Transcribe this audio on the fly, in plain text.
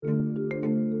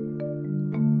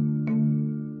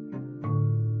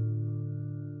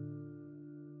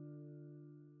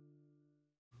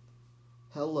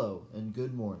Hello and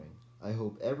good morning. I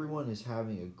hope everyone is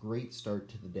having a great start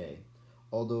to the day,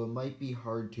 although it might be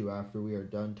hard to after we are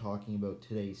done talking about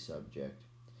today's subject.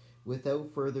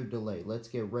 Without further delay, let's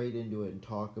get right into it and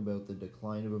talk about the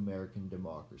decline of American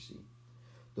democracy.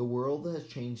 The world has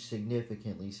changed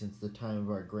significantly since the time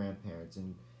of our grandparents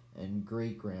and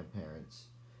great-grandparents.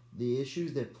 The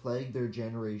issues that plagued their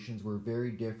generations were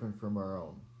very different from our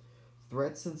own.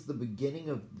 Threats since the beginning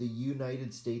of the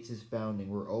United States' founding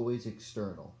were always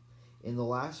external. In the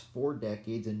last 4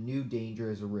 decades, a new danger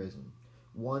has arisen,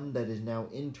 one that is now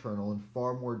internal and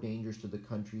far more dangerous to the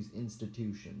country's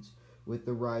institutions, with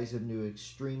the rise of new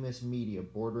extremist media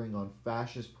bordering on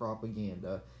fascist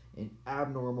propaganda and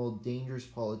abnormal, dangerous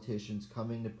politicians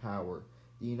coming to power.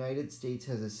 The United States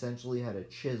has essentially had a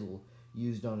chisel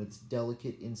used on its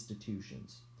delicate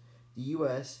institutions. The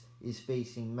U.S. is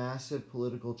facing massive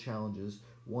political challenges,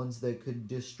 ones that could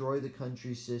destroy the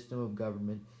country's system of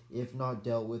government if not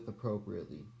dealt with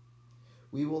appropriately.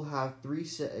 We will have 3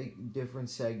 different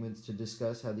segments to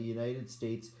discuss how the United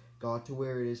States got to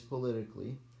where it is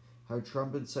politically, how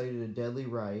Trump incited a deadly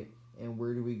riot, and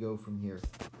where do we go from here.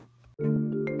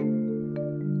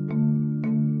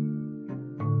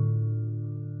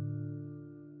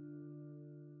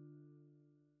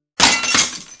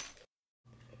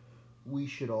 We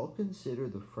should all consider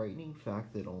the frightening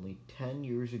fact that only 10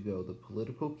 years ago the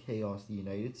political chaos the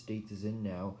United States is in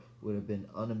now would have been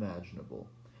unimaginable.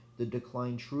 The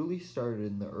decline truly started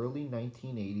in the early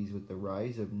 1980s with the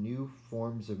rise of new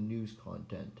forms of news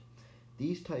content.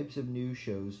 These types of news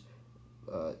shows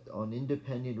on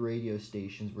independent radio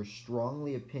stations were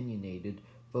strongly opinionated,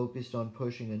 focused on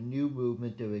pushing a new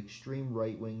movement of extreme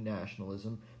right-wing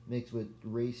nationalism mixed with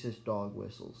racist dog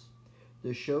whistles.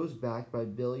 The shows, backed by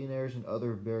billionaires and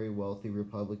other very wealthy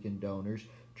Republican donors,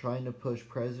 trying to push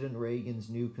President Reagan's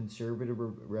new conservative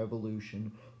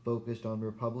revolution focused on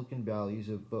Republican values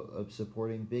of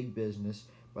supporting big business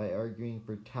by arguing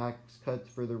for tax cuts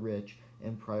for the rich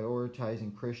and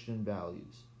prioritizing Christian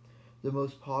values. The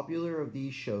most popular of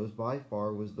these shows by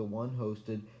far was the one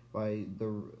hosted by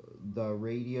the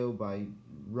radio by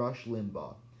Rush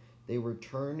Limbaugh. They were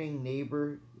turning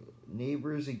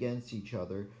neighbors against each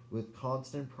other with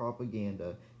constant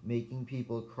propaganda, making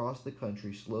people across the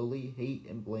country slowly hate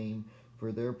and blame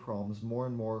for their problems more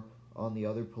and more on the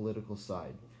other political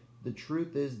side. The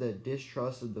truth is that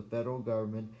distrust of the federal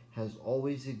government has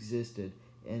always existed,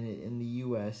 and in the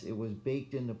U.S. it was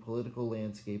baked into the political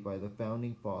landscape by the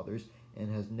Founding Fathers and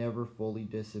has never fully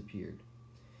disappeared.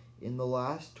 In the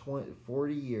last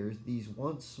 40 years, these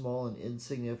once small and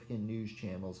insignificant news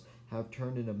channels have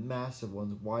turned into massive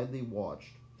ones widely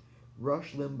watched.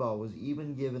 Rush Limbaugh was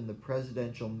even given the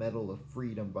Presidential Medal of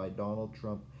Freedom by Donald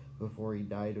Trump before he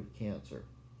died of cancer.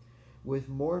 With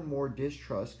more and more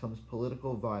distrust comes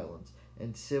political violence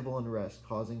and civil unrest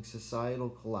causing societal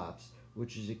collapse,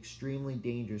 which is extremely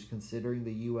dangerous considering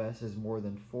the U.S. has more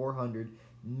than 400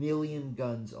 million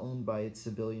guns owned by its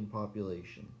civilian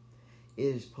population. It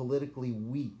is politically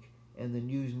weak, and the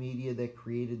news media that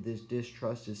created this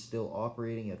distrust is still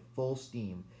operating at full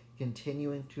steam,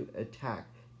 continuing to attack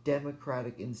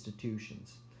democratic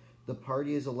institutions. The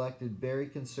party has elected very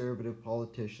conservative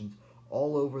politicians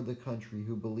all over the country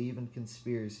who believe in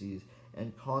conspiracies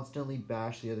and constantly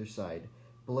bash the other side,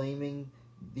 blaming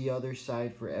the other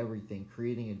side for everything,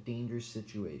 creating a dangerous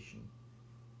situation.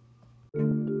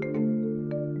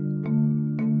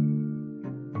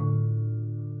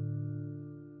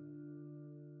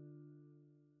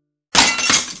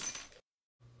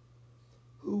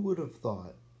 Who would have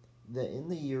thought that in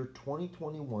the year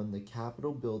 2021 the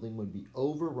Capitol building would be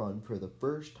overrun for the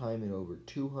first time in over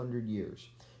 200 years,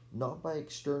 not by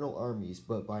external armies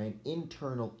but by an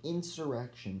internal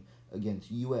insurrection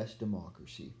against U.S.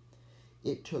 democracy.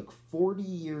 It took 40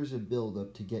 years of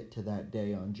buildup to get to that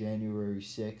day on January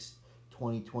 6,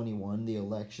 2021, the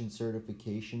election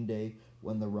certification day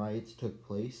when the riots took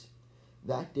place.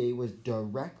 That day was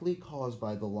directly caused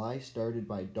by the lie started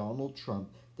by Donald Trump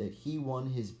that he won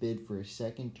his bid for a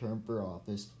second term for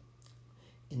office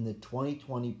in the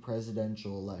 2020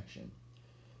 presidential election.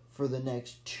 For the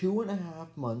next 2.5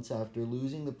 months after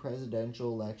losing the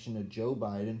presidential election to Joe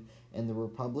Biden and the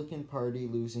Republican Party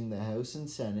losing the House and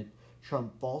Senate,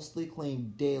 Trump falsely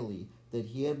claimed daily that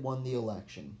he had won the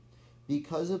election.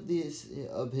 Because of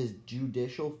his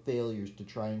judicial failures to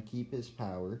try and keep his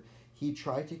power, he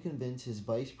tried to convince his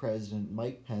Vice President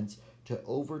Mike Pence to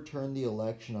overturn the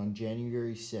election on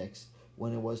January 6th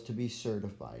when it was to be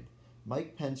certified.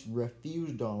 Mike Pence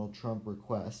refused Donald Trump's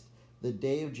request. The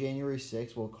day of January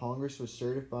 6th, while Congress was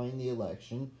certifying the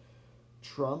election,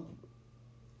 Trump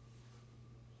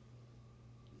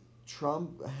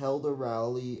Trump held a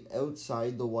rally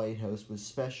outside the White House with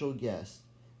special guests.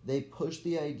 They pushed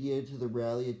the idea to the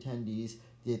rally attendees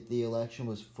that the election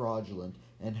was fraudulent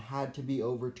and had to be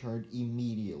overturned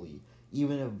immediately,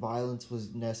 even if violence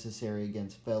was necessary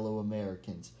against fellow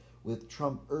Americans, with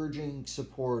Trump urging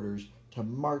supporters to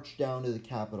march down to the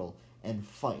Capitol and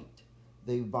fight.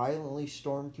 They violently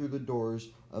stormed through the doors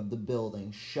of the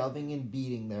building, shoving and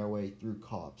beating their way through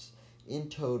cops. In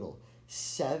total,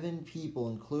 7 people,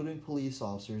 including police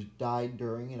officers, died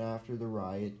during and after the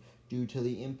riot due to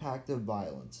the impact of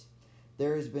violence.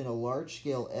 There has been a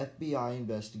large-scale FBI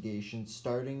investigation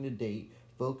starting to date,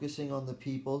 focusing on the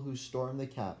people who stormed the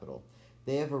Capitol.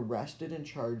 They have arrested and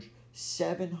charged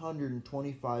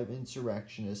 725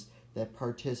 insurrectionists that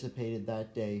participated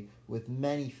that day, with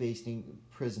many facing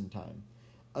prison time.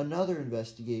 Another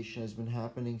investigation has been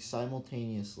happening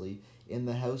simultaneously in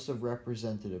the House of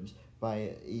Representatives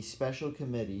by a special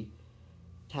committee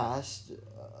tasked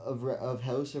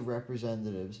House of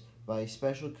Representatives by a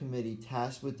special committee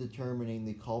tasked with determining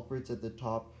the culprits at the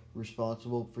top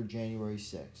responsible for January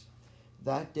 6th.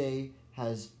 That day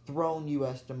has thrown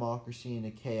U.S. democracy into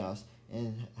chaos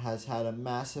and has had a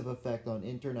massive effect on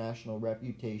international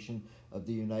reputation of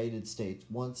the United States,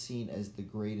 once seen as the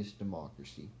greatest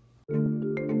democracy.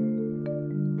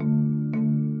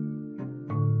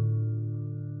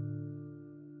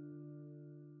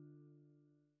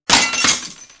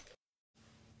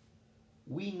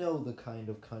 We know the kind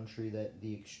of country that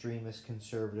the extremist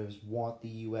conservatives want the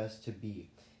U.S. to be.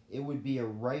 It would be a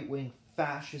right-wing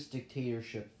fascist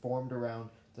dictatorship formed around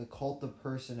the cult of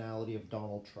personality of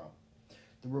Donald Trump.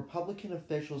 The Republican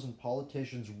officials and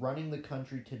politicians running the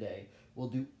country today will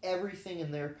do everything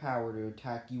in their power to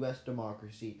attack U.S.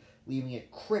 democracy, leaving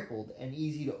it crippled and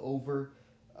easy to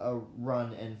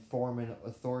overrun and form an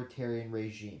authoritarian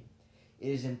regime. It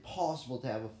is impossible to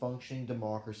have a functioning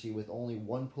democracy with only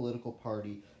one political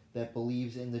party that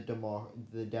believes in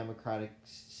the democratic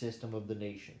system of the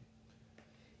nation.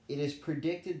 It is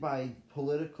predicted by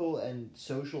political and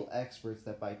social experts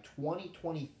that by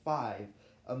 2025,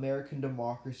 American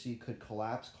democracy could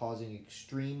collapse, causing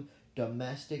extreme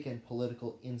domestic and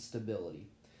political instability.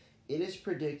 It is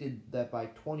predicted that by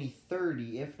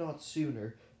 2030, if not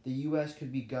sooner, the U.S.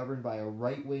 could be governed by a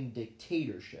right-wing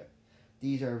dictatorship.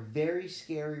 These are very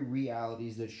scary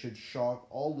realities that should shock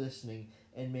all listening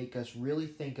and make us really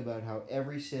think about how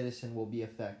every citizen will be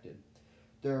affected.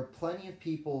 There are plenty of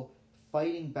people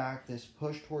fighting back this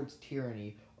push towards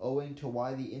tyranny owing to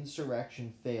why the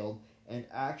insurrection failed, and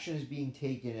action is being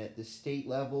taken at the state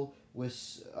level with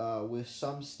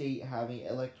some state having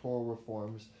electoral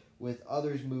reforms, with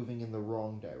others moving in the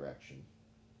wrong direction.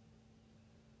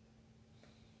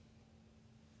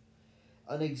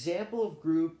 An example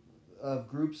of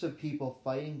groups of people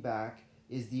fighting back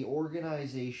is the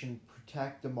organization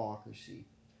Protect Democracy,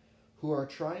 who are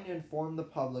trying to inform the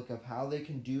public of how they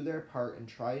can do their part and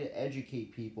try to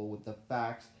educate people with the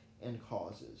facts and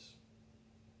causes.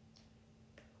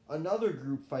 Another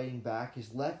group fighting back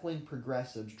is left-wing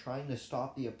progressives trying to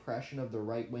stop the oppression of the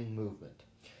right-wing movement.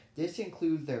 This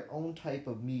includes their own type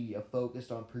of media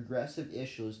focused on progressive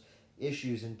issues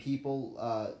and people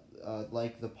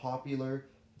like the popular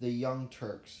The Young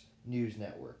Turks news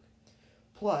network.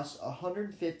 Plus,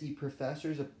 150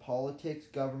 professors of politics,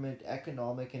 government,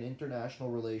 economic, and international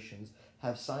relations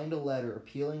have signed a letter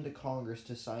appealing to Congress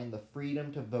to sign the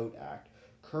Freedom to Vote Act,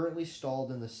 currently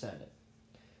stalled in the Senate.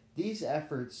 These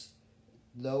efforts,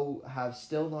 though, have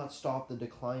still not stopped the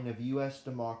decline of U.S.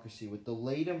 democracy, with the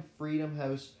latest Freedom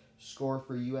House score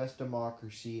for U.S.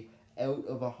 democracy out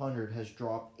of 100 has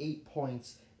dropped 8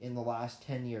 points in the last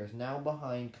 10 years, now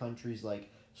behind countries like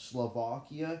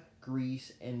Slovakia,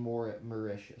 Greece, and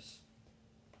Mauritius.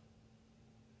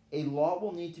 A lot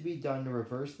will need to be done to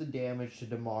reverse the damage to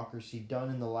democracy done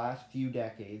in the last few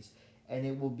decades, and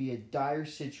it will be a dire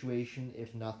situation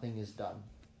if nothing is done.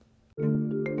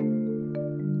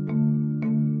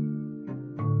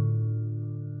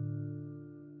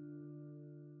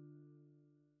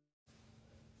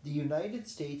 The United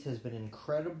States has been an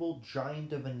incredible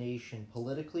giant of a nation,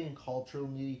 politically and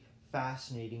culturally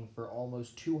fascinating for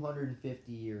almost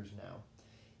 250 years now.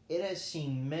 It has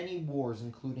seen many wars,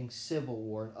 including Civil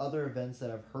War and other events that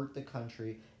have hurt the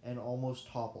country and almost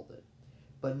toppled it.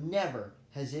 But never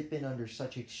has it been under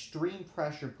such extreme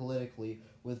pressure politically,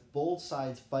 with both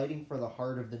sides fighting for the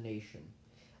heart of the nation.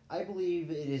 I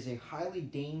believe it is a highly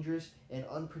dangerous and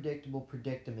unpredictable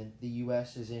predicament the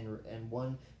U.S. is in, and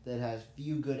one that has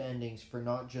few good endings for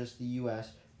not just the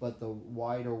U.S., but the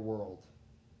wider world.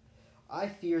 I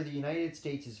fear the United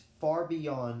States is far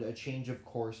beyond a change of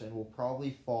course and will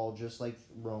probably fall just like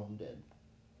Rome did.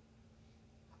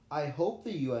 I hope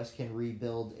the U.S. can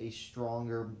rebuild a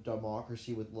stronger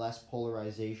democracy with less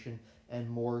polarization and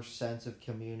more sense of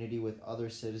community with other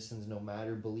citizens, no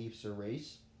matter beliefs or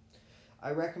race.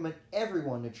 I recommend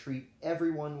everyone to treat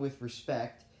everyone with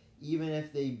respect, even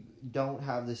if they don't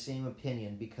have the same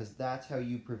opinion, because that's how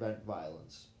you prevent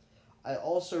violence. I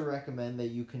also recommend that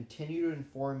you continue to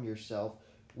inform yourself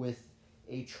with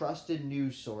a trusted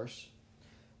news source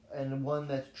and one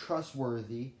that's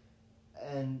trustworthy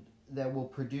and that will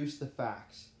produce the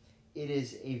facts. It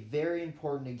is very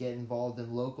important to get involved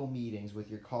in local meetings with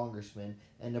your congressman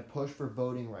and to push for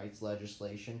voting rights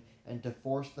legislation and to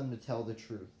force them to tell the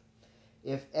truth.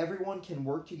 If everyone can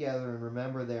work together and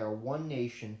remember they are one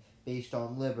nation based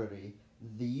on liberty,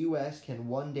 the U.S. can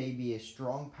one day be a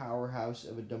strong powerhouse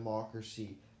of a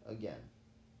democracy again.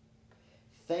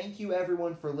 Thank you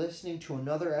everyone for listening to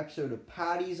another episode of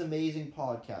Patty's Amazing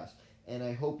Podcast, and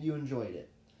I hope you enjoyed it.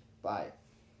 Bye.